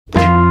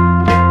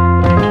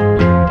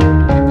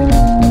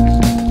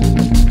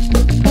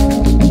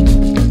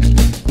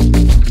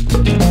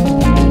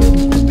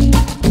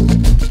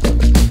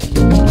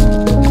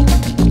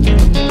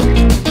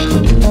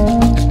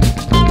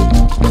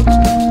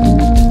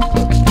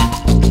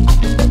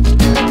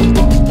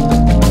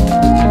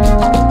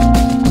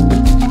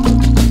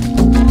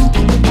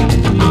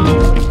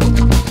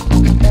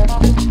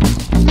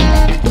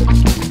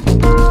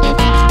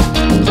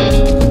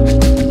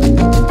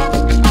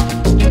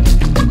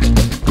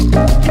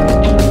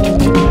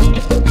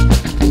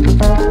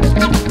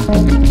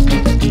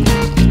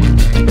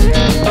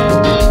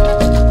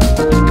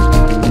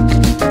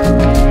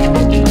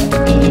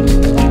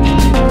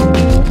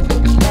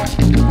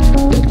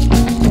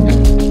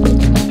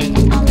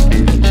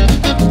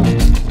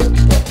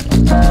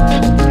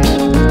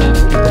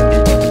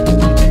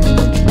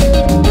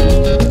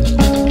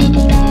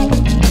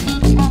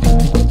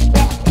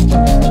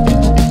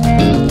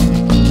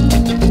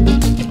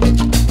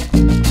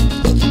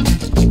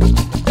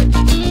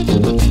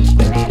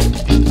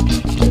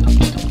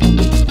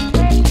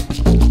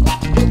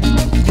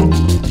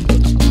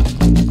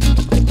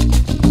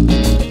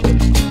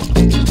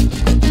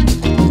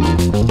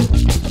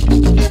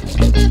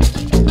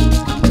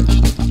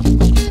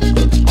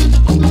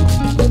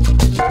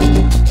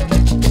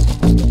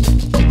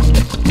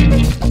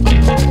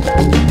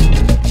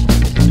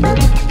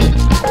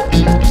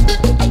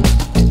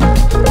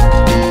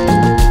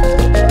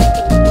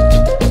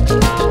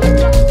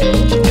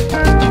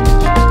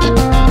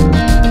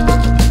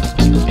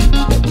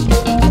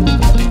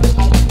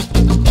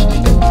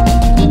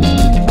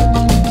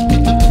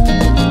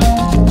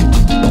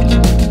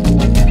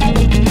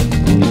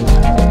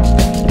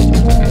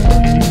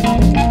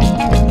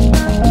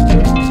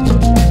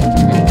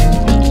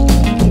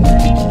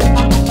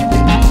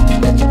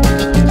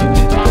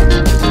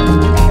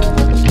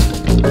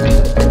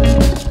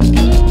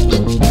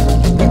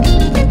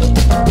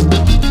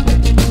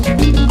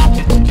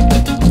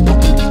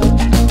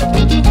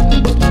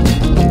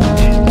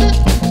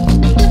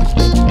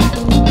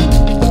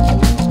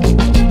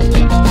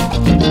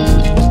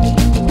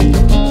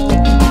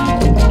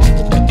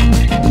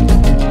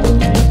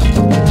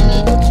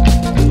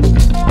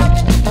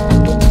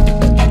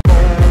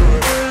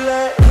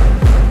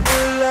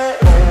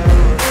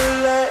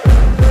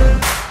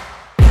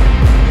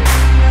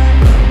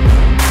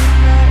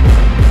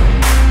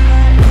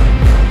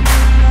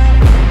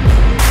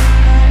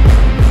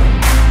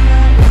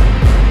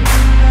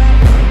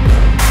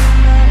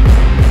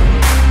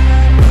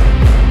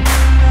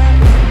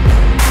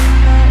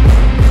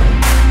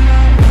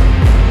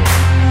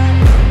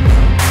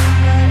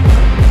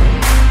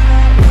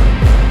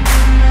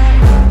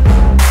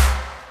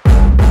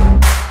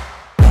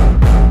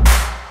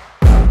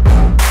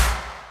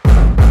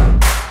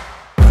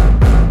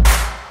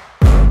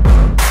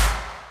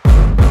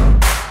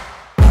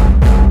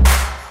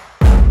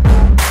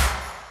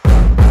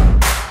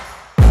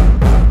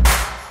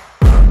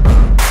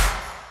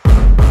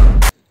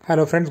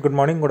Hello friends, good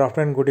morning, good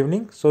afternoon, good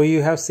evening. So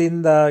you have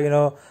seen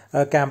the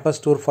campus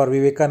tour for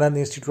Vivekananda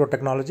Institute of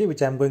Technology,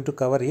 which I am going to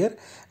cover here,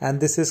 and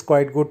this is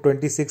quite good,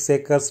 26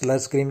 acres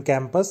lush green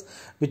campus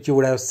which you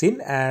would have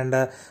seen. And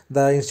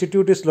the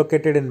institute is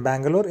located in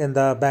Bangalore, in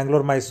the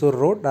Bangalore Mysore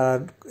road.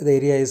 The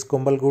area is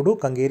Kumbalgudu,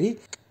 Kangeri.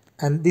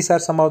 And these are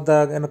some of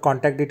the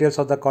contact details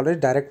of the college,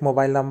 direct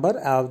mobile number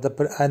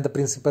and the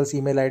principal's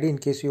email ID in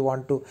case you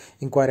want to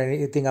inquire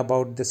anything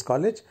about this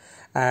college.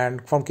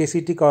 And from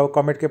KCT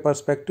Comedk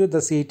perspective,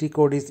 the CET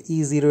code is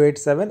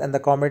E087 and the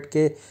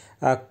Comedk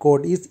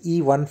code is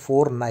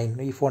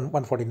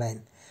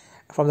E149.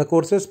 From the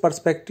courses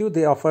perspective,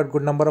 they offer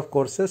good number of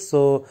courses.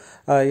 So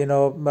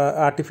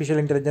artificial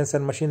intelligence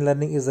and machine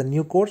learning is a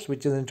new course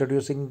which is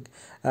introducing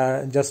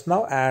just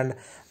now, and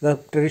the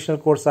traditional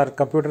courses are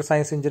computer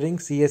science engineering,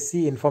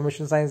 CSC,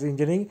 information science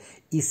engineering,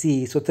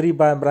 ECE. So three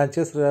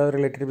branches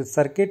related with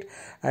circuit,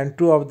 and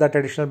two of the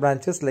traditional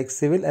branches like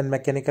civil and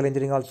mechanical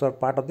engineering also are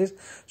part of this.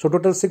 So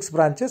total 6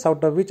 branches,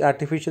 out of which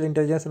artificial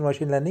intelligence and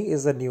machine learning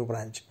is a new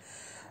branch.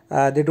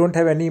 They don't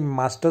have any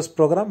master's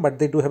program, but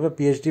they do have a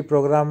PhD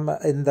program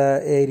in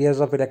the areas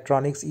of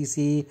electronics,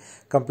 ECE,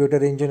 computer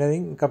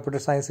engineering, computer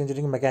science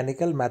engineering,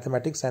 mechanical,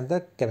 mathematics, and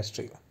the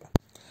chemistry.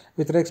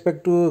 With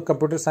respect to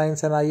computer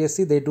science and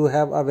ISC, they do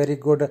have a very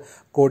good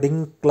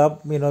coding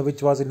club,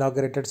 which was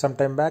inaugurated some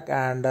time back,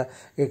 and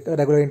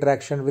regular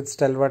interaction with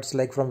stalwarts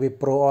like from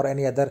Wipro or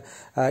any other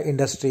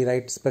industry,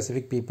 right,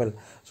 specific people.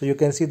 So you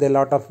can see there are a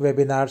lot of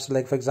webinars,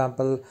 like for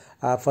example,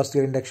 first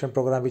year induction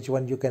program, which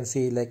one you can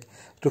see, like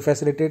to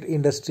facilitate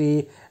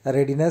industry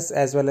readiness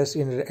as well as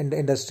in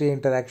industry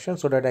interaction,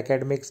 so that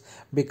academics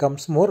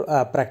becomes more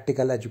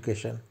practical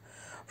education.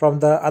 From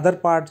the other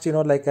parts,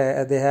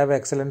 they have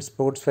excellent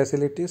sports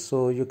facilities.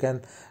 So you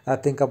can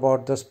think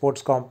about the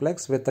sports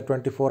complex with the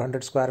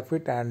 2400 square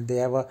feet, and they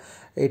have a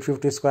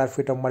 850 square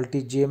feet of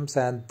multi gyms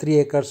and 3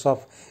 acres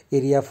of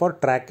area for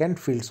track and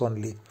fields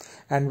only.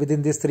 And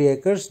within these 3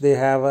 acres, they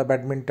have a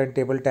badminton,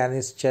 table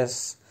tennis,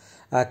 chess,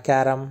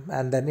 carom,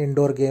 and then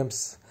indoor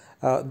games.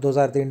 Those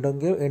are the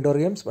indoor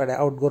games, but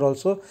outdoor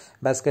also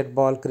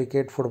basketball,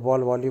 cricket, football,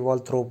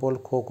 volleyball, throwball,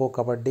 kho-kho,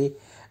 kabaddi,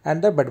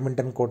 and the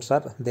badminton courts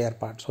are their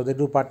part. So they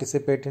do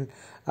participate in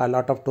a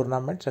lot of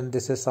tournaments, and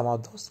this is some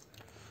of those.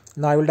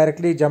 Now I will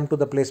directly jump to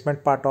the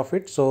placement part of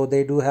it. So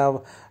they do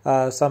have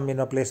some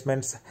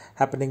placements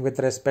happening with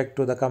respect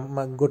to the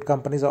good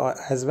companies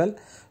as well.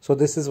 So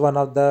this is one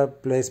of the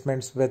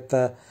placements with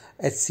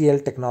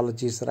HCL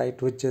Technologies,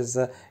 right, which is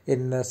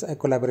in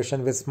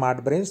collaboration with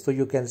Smart Brains. So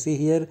you can see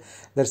here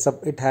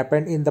it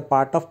happened in the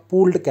part of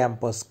pooled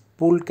campus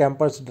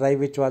drive,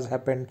 which was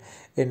happened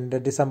in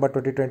December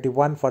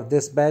 2021 for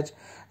this batch,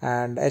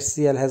 and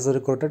HCL has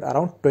recruited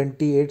around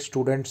 28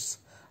 students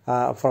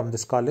from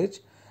this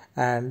college.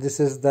 And this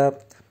is the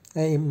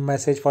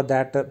message for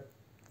that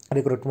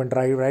recruitment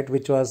drive, right,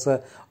 which was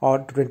all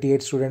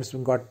 28 students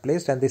got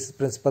placed, and this is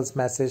principal's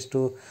message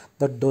to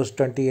those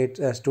 28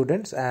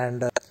 students.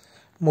 And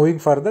moving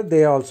further,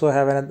 they also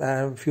have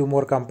a few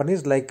more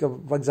companies, like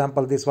for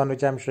example, this one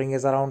which I'm showing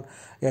is around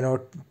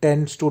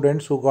 10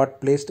 students who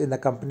got placed in the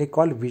company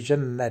called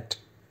VisionNet.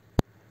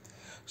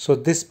 So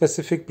this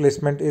specific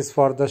placement is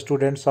for the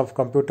students of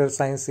computer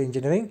science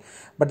engineering,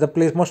 but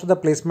most of the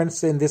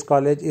placements in this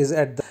college is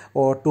at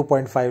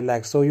 2.5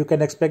 lakhs. So you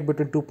can expect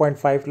between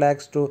 2.5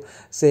 lakhs to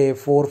say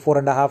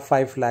 4.5,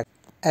 5 lakhs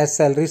as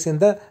salaries in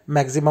the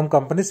maximum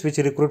companies which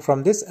recruit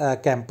from this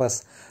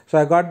campus. So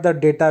I got the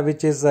data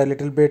which is a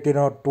little bit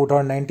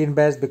 2019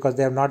 batch, because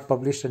they have not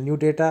published a new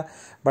data,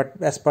 but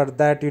as per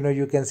that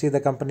you can see the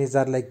companies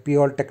are like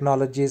POL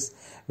Technologies,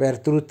 where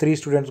 3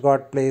 students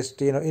got placed,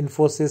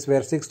 Infosys,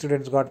 where 6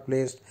 students got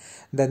placed.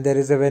 Then there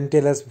is a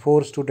Ventilus,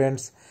 4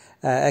 students,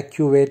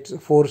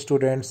 Accuvate, 4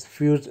 students,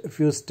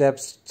 Fuse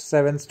Steps,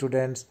 7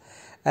 students.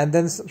 And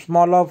then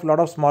lot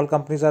of small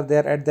companies are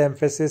there. At the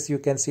emphasis, you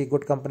can see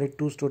good company,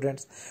 2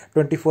 students.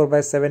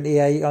 24/7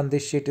 AI on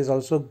this sheet is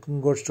also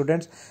good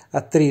students,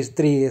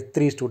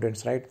 3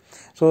 students, right?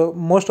 So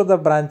most of the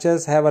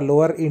branches have a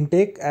lower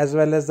intake as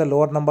well as the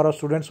lower number of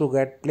students who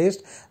get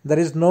placed. There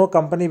is no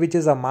company which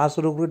is a mass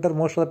recruiter.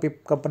 Most of the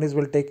companies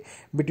will take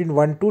between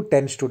 1 to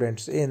 10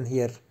 students in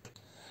here.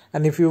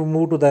 And if you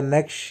move to the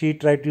next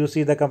sheet, right, you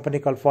see the company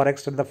called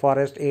Forex and the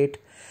Forest 8,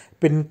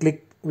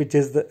 PinClick,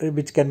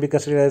 which can be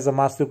considered as a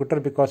mass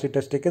recruiter because it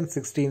has taken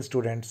 16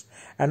 students,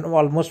 and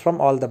almost from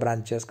all the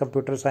branches: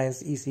 computer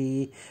science,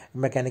 ECE,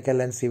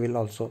 mechanical, and civil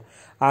also.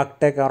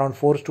 Arctech around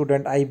 4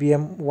 student,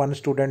 IBM 1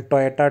 student,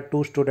 Toyota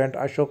 2 student,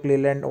 Ashok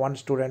Leyland 1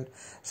 student,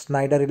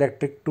 Schneider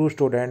Electric 2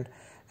 student,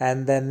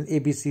 and then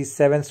ABC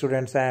 7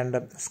 students,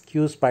 and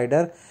Q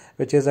Spider,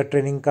 which is a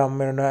training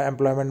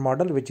employment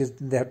model, which is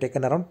they have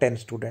taken around 10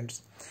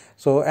 students.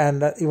 So,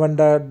 and even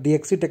the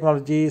DXC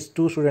Technologies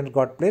 2 students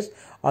got placed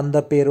on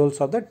the payrolls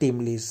of the team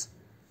leads.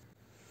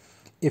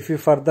 If we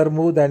further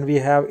move, then we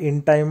have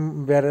In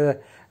Time,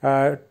 where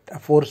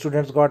 4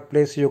 students got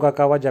placed: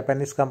 Yogakawa,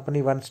 Japanese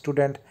company, 1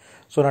 student;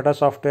 Sonata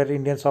Software,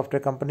 Indian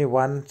software company,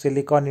 1;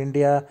 Silicon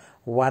India,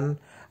 1;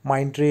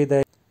 Mindtree,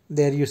 the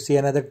there you see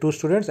another 2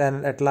 students,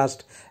 and at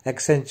last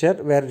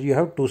Accenture where you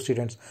have 2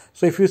 students.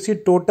 So if you see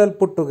total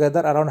put together,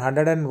 around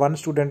 101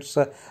 students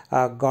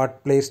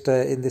got placed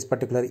in this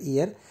particular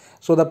year.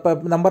 So the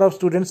number of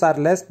students are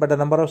less, but the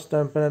number of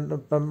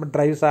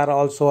drives are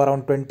also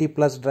around 20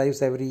 plus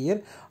drives every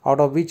year, out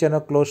of which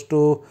close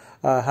to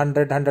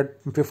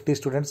 150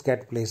 students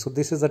get placed. So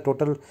this is the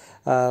total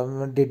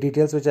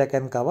details which I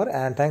can cover,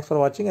 and thanks for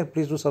watching, and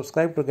please do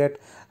subscribe to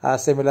get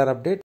similar update.